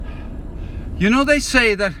You know, they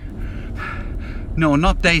say that... No,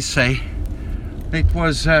 not they say. It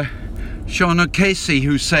was Sean O'Casey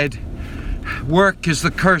who said, work is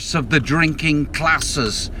the curse of the drinking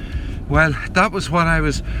classes. Well, that was what I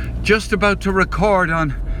was just about to record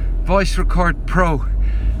on Voice Record Pro,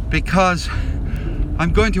 because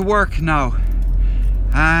I'm going to work now,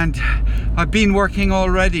 and I've been working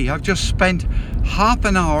already. I've just spent half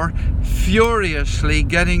an hour furiously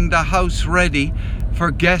getting the house ready for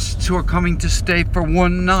guests who are coming to stay for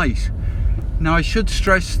one night. Now, I should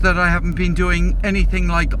stress that I haven't been doing anything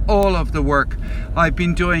like all of the work. I've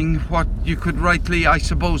been doing what you could rightly, I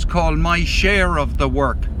suppose, call my share of the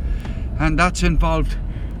work. And that's involved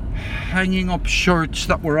hanging up shirts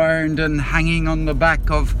that were ironed and hanging on the back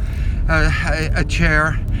of a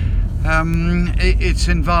chair. It's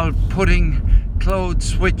involved putting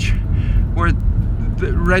clothes which were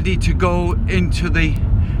ready to go into the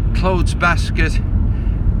clothes basket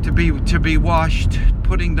to be washed,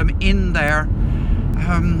 putting them in there,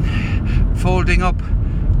 folding up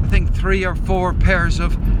I think 3 or 4 pairs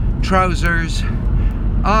of trousers.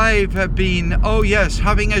 I've been, oh yes,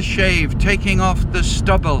 having a shave, taking off the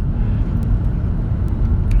stubble,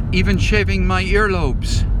 even shaving my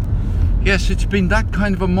earlobes. Yes, it's been that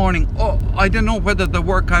kind of a morning. Oh, I don't know whether the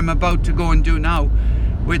work I'm about to go and do now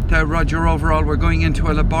with Roger Overall, we're going into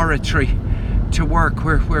a laboratory to work.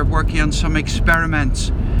 We're working on some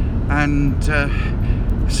experiments, and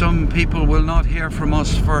some people will not hear from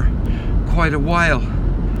us for quite a while,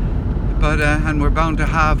 but and we're bound to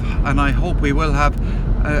have, and I hope we will have,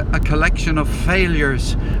 a collection of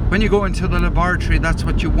failures. When you go into the laboratory, that's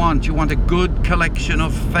what you want. You want a good collection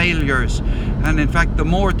of failures, and in fact the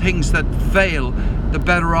more things that fail, the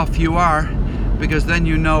better off you are, because then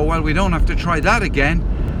you know, well, we don't have to try that again,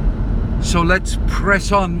 so let's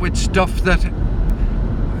press on with stuff that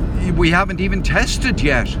we haven't even tested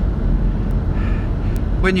yet.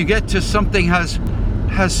 When you get to something has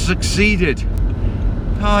succeeded,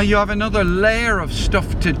 you have another layer of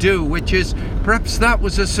stuff to do, which is perhaps that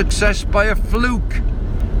was a success by a fluke.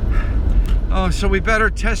 So we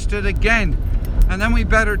better test it again, and then we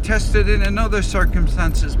better test it in another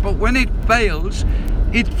circumstances. But when it fails,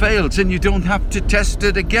 and you don't have to test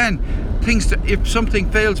it again. If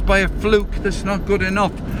something fails by a fluke, that's not good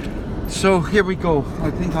enough. So here we go.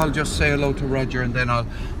 I think I'll just say hello to Roger and then I'll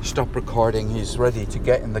stop recording. He's ready to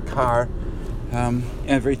get in the car.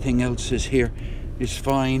 Everything else is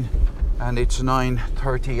fine, and it's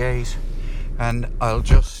 9:38, and I'll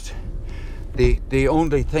just the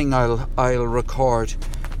only thing I'll record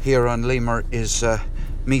here on Lemur is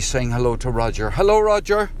me saying hello to Roger. Hello,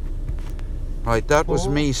 Roger. Right, that was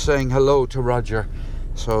me saying hello to Roger.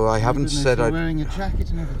 So I haven't said I'm wearing a jacket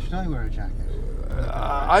and everything. Should I wear a jacket?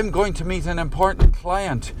 I'm going to meet an important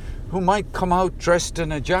client who might come out dressed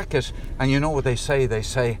in a jacket, and you know what they say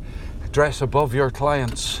dress above your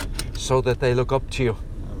clients so that they look up to you.